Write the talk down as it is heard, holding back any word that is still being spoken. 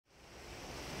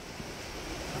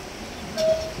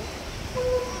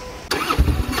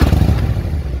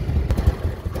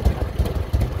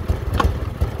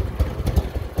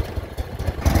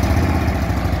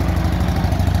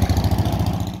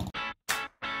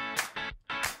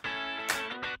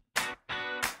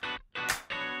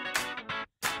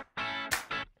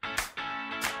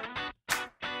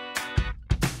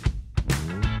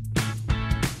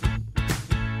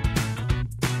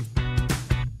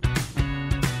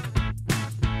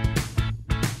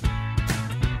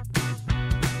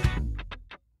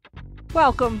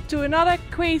Welcome to another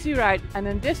crazy ride, and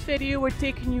in this video we're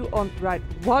taking you on ride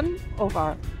 1 of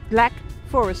our Black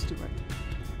Forest tour.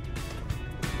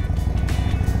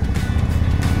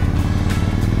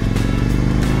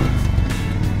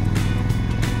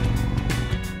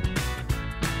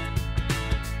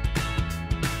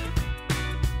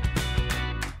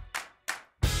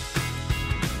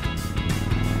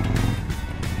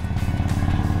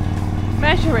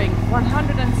 Measuring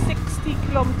 160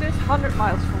 kilometers, 100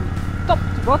 miles from top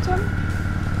to bottom.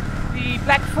 The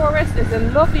Black Forest is a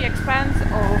lovely expanse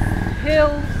of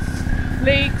hills,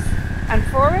 lakes and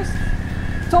forests,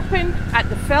 topping at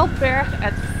the Veldberg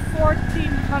at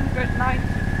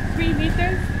 1493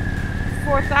 meters,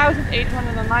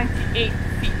 4898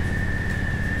 feet.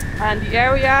 And the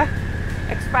area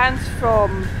expands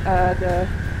from the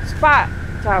spa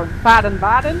town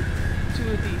Baden-Baden to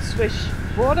the Swiss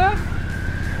border,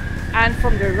 and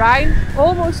from the Rhine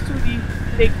almost to the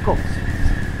lake coast.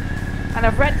 And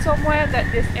I've read somewhere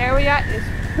that this area is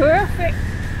perfect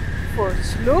for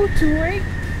slow touring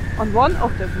on one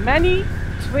of the many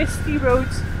twisty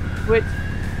roads with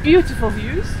beautiful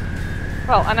views.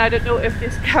 Well, and I don't know if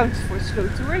this counts for slow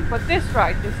touring, but this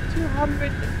ride is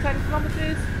 210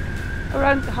 kilometers,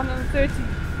 around 130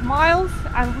 miles,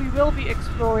 and we will be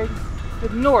exploring the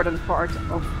northern part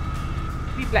of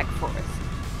the Black Forest.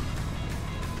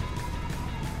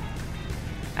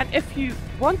 And if you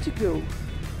want to go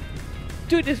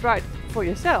do this ride for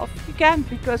yourself, you can,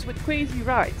 because with Crazy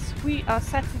Rides we are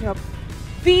setting up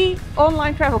the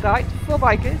online travel guide for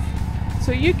bikers,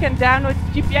 so you can download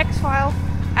the GPX file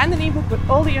and an ebook with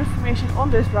all the information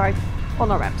on this ride on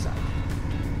our website.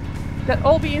 That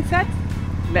all being said,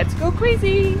 let's go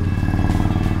crazy!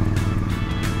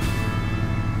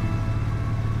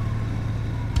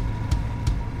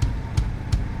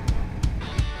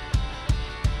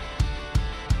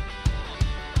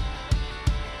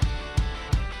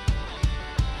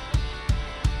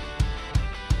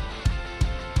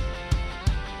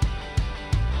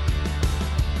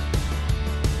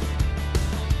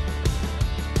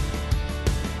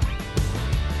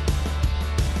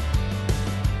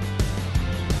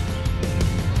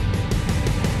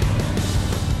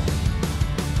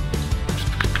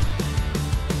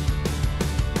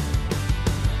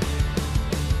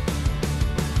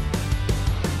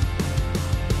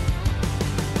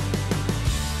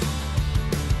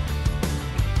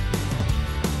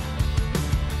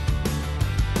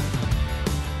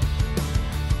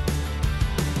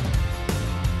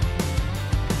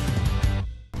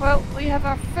 Well, we have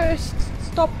our first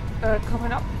stop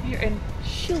coming up here in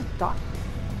Schiltach,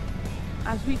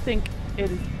 as we think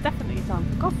it is definitely time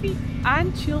for coffee,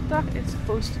 and Schiltach is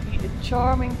supposed to be a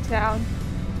charming town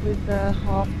with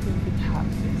half-timbered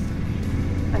houses,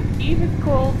 and even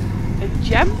called a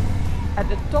gem at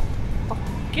the top of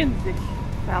the Gengenbach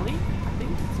valley, I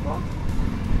think it's called,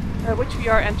 which we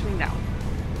are entering now.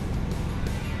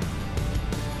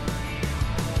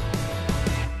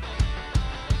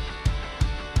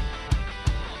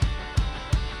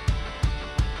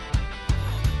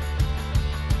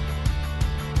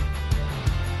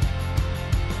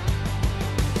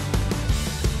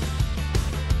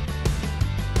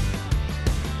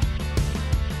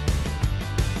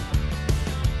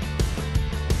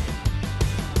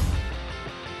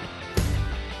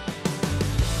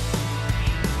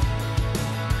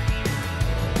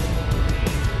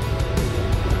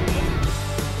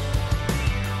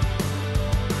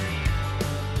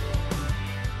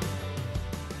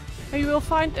 You will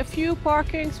find a few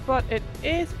parkings, but it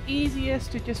is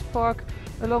easiest to just park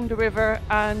along the river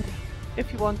and,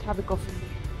 if you want, have a coffee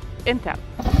in town.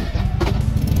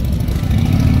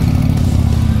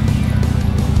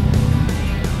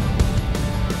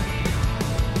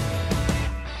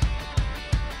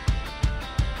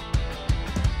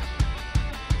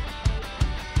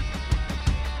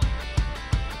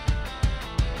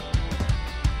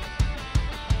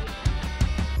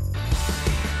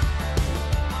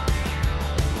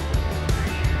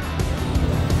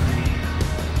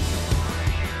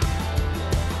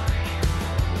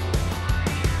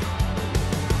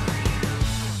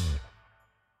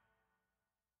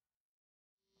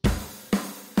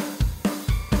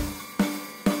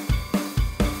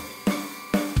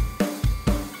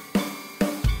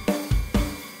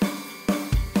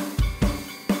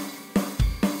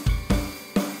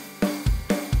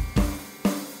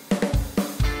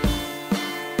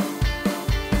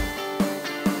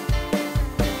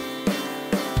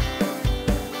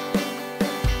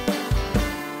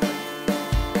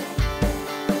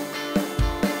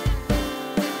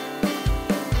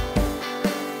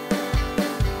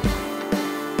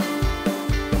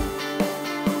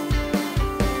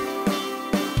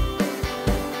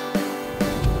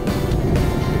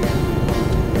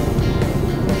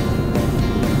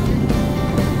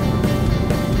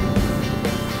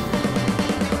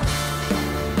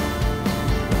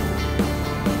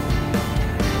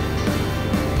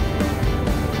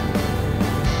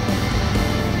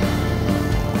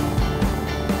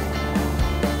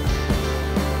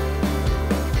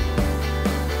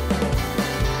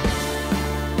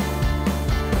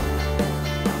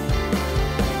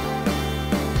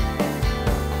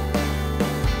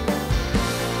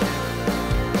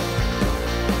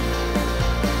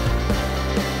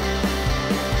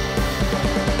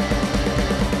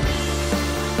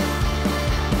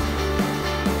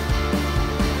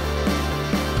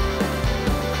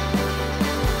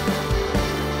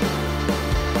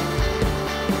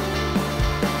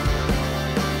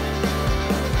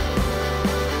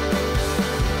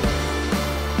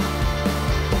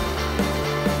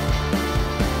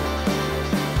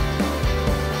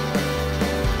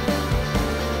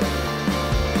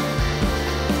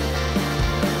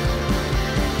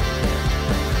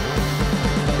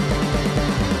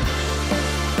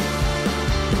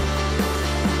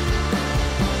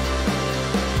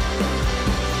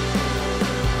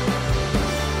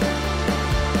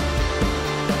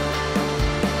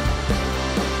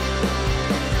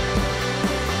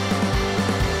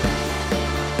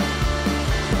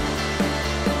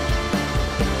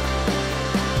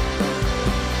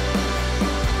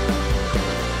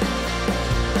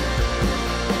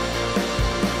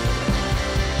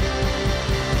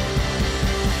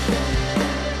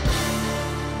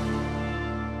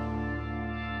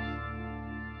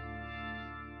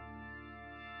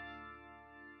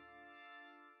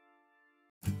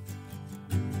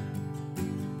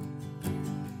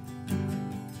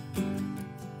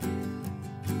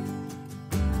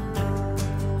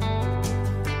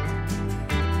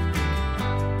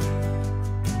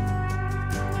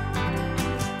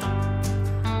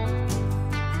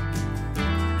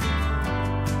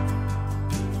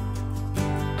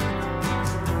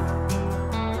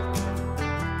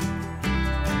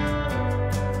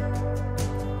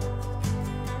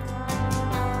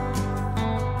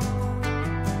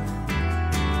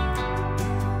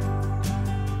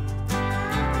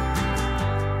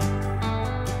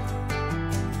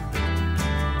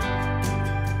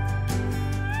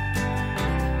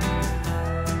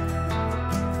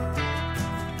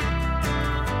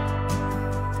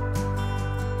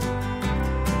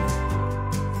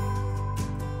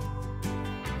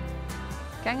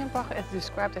 Gengenbach is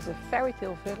described as a fairy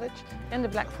tale village in the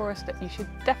Black Forest that you should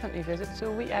definitely visit,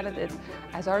 so we added it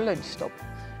as our lunch stop.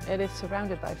 It is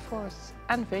surrounded by forests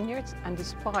and vineyards, and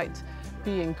despite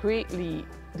being greatly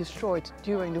destroyed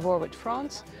during the war with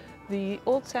France, the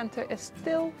old center is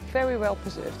still very well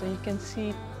preserved, and you can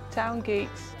see town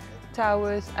gates,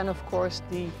 towers, and of course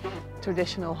the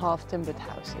traditional half-timbered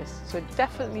houses. So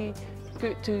definitely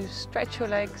good to stretch your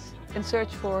legs and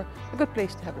search for a good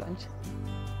place to have lunch.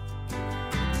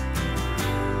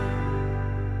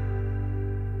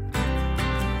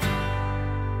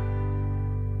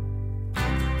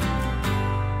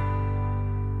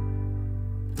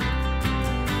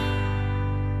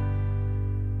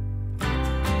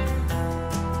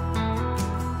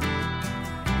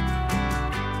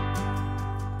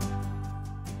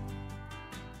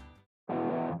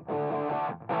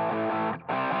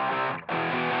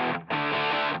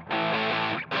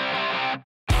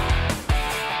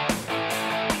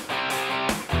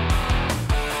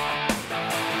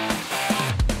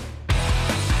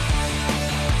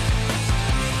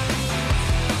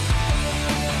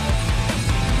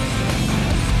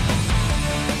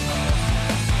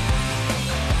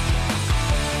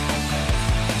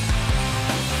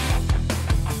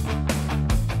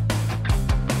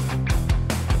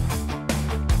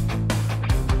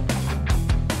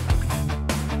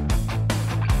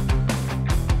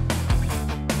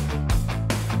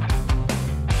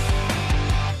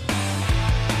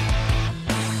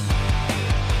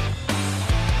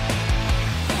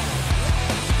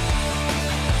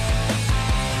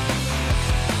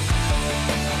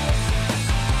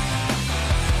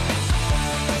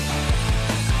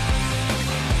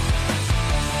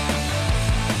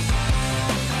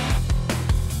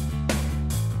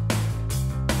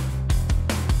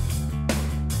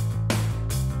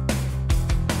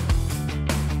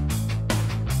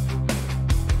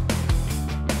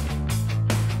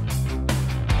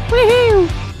 Woohoo!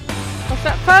 Was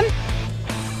that fun?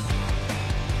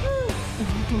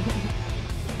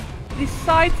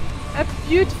 Beside a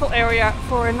beautiful area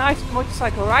for a nice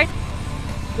motorcycle ride,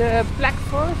 the Black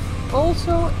Forest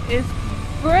also is the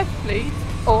birthplace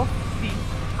of the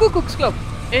Cuckoo Club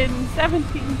in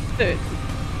 1730.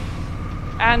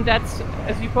 And that's,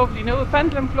 as you probably know, a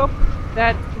pendulum clock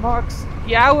that marks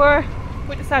the hour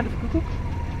with the sound of a cuckoo.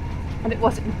 And it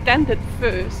was intended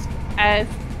first as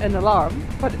an alarm,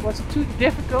 but it was too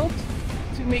difficult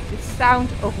to make the sound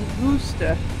of a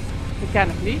rooster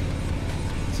mechanically,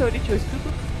 so they chose cuckoo.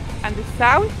 And the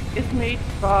sound is made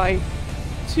by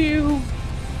two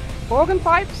organ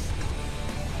pipes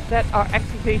that are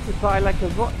activated by like a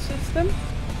rod system,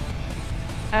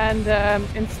 and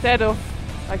instead of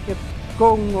like a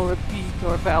gong or a beat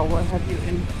or a bell, what have you,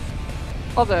 in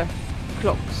other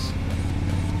clocks.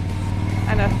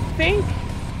 And I think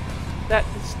that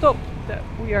the stop that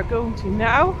we are going to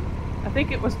now, I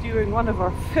think it was during one of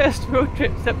our first road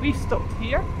trips that we stopped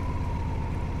here,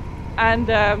 and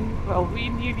well, we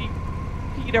nearly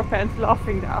peed our pants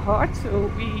laughing that hard,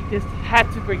 so we just had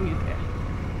to bring you there.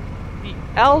 The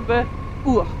Eble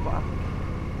Uhren World.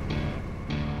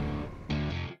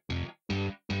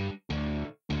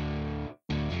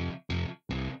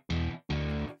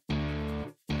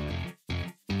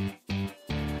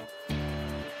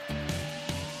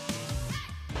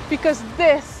 Because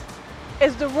this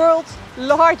is the world's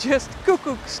largest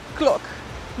cuckoo clock,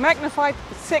 magnified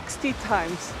 60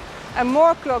 times. And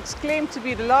more clocks claim to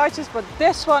be the largest, but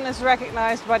this one is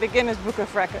recognized by the Guinness Book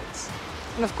of Records.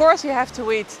 And of course you have to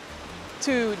wait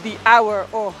to the hour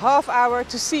or half hour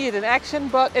to see it in action,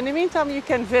 but in the meantime you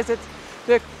can visit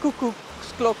the Cuckoo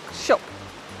Clock shop.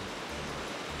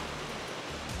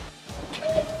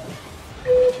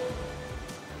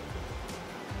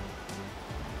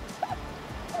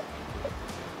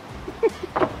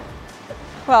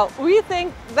 Well, we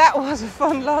think that was a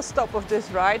fun last stop of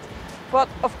this ride, but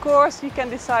of course you can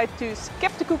decide to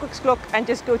skip the Cuckoo Clock and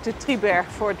just go to Triberg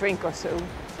for a drink or so.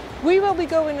 We will be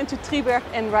going into Triberg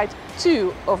in ride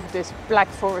 2 of this Black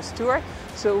Forest tour,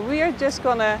 so we're just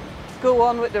gonna go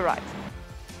on with the ride.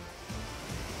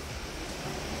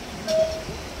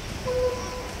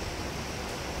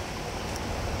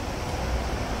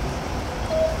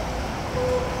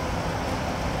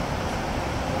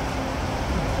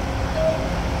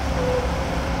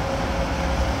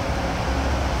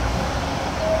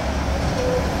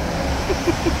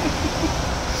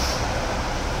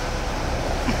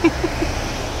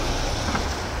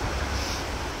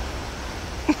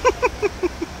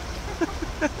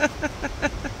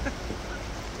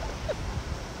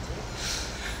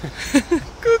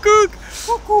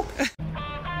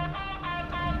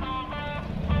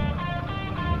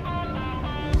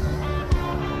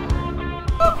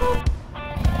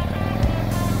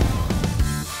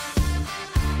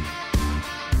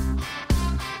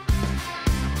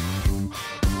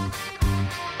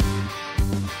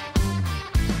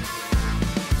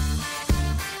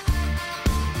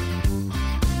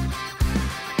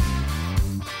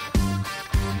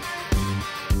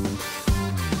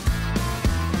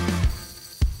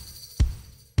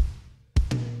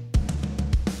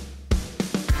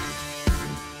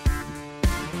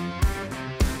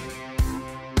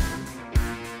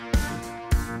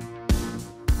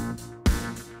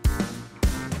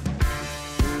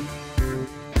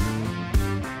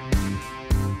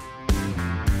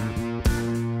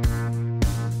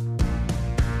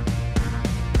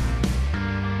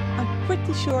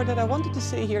 pretty sure that I wanted to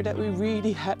say here that we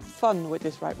really had fun with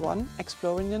this ride 1,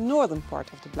 exploring the northern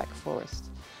part of the Black Forest.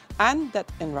 And that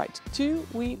in ride 2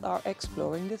 we are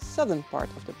exploring the southern part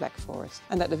of the Black Forest.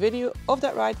 And that the video of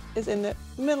that ride is in the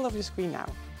middle of your screen now.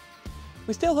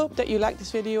 We still hope that you liked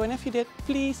this video, and if you did,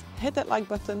 please hit that like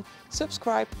button,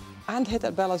 subscribe and hit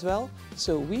that bell as well,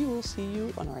 so we will see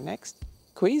you on our next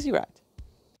crazy ride.